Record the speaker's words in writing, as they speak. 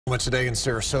Today in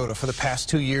Sarasota. For the past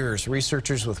 2 years,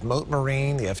 researchers with Mote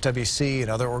Marine, the FWC, and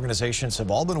other organizations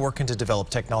have all been working to develop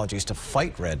technologies to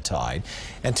fight red tide.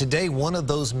 And today, one of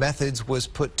those methods was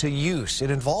put to use.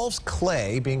 It involves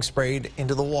clay being sprayed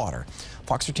into the water.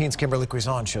 Fox 13's Kimberly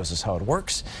Quizon shows us how it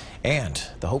works and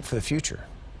the hope for the future.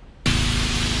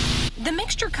 The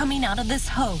mixture coming out of this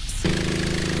hose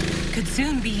could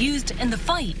soon be used in the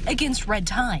fight against red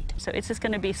tide. So it's just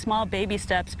going to be small baby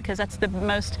steps because that's the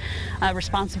most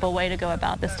responsible way to go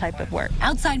about this type of work.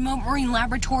 Outside Mote Marine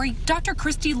Laboratory, Dr.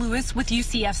 Christy Lewis with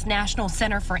UCF's National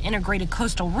Center for Integrated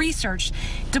Coastal Research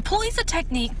deploys a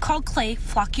technique called clay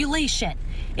flocculation.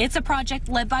 It's a project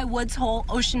led by Woods Hole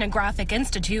Oceanographic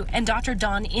Institute and Dr.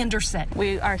 Dawn Anderson.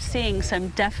 We are seeing some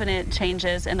definite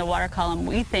changes in the water column.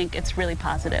 We think it's really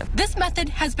positive. This method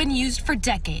has been used for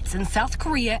decades in South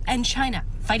Korea and China,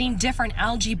 fighting different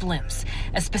algae blooms.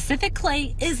 A specific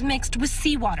clay is mixed with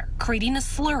seawater, creating a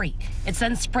slurry. It's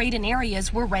then sprayed in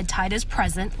areas where red tide is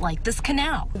present, like this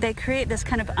canal. They create this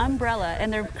kind of umbrella,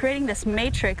 and they're creating this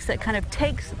matrix that kind of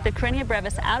takes the Karenia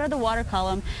brevis out of the water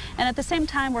column, and at the same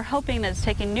time, we're hoping that it's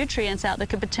taking nutrients out that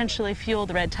could potentially fuel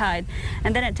the red tide,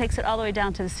 and then it takes it all the way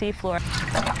down to the seafloor.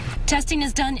 Testing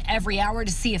is done every hour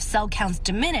to see if cell counts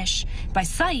diminish. By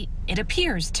sight, it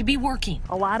appears to be working.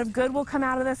 A lot of good will come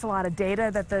out of this, a lot of data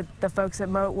that the folks at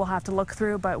Mote will have to look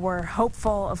through, but we're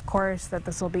hopeful, of course, that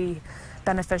this will be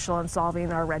beneficial in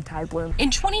solving our red tide bloom. In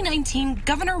 2019,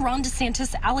 Governor Ron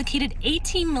DeSantis allocated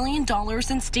 $18 million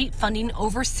in state funding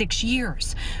over 6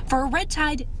 years for a red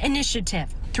tide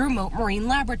initiative through Mote Marine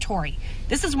Laboratory.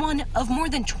 This is one of more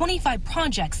than 25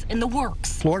 projects in the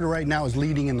works. Florida right now is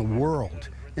leading in the world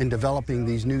in developing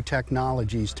these new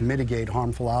technologies to mitigate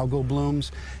harmful algal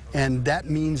blooms, and that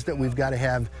means that we've got to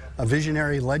have a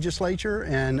visionary legislature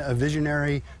and a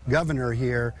visionary governor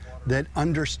here that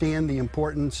understand the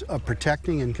importance of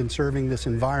protecting and conserving this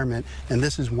environment, and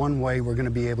this is one way we're going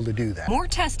to be able to do that. More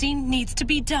testing needs to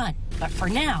be done, but for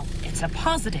now, it's a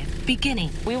positive beginning.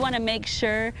 We want to make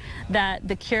sure that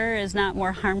the cure is not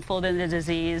more harmful than the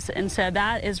disease, and so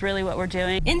that is really what we're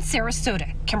doing. In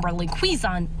Sarasota, Kimberly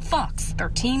Quizon, Fox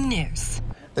 13 News.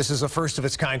 This is a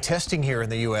first-of-its-kind testing here in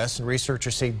the U.S., and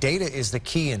researchers say data is the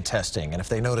key in testing. And if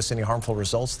they notice any harmful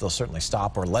results, they'll certainly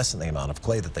stop or lessen the amount of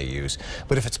clay that they use.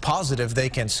 But if it's positive, they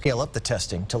can scale up the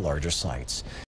testing to larger sites.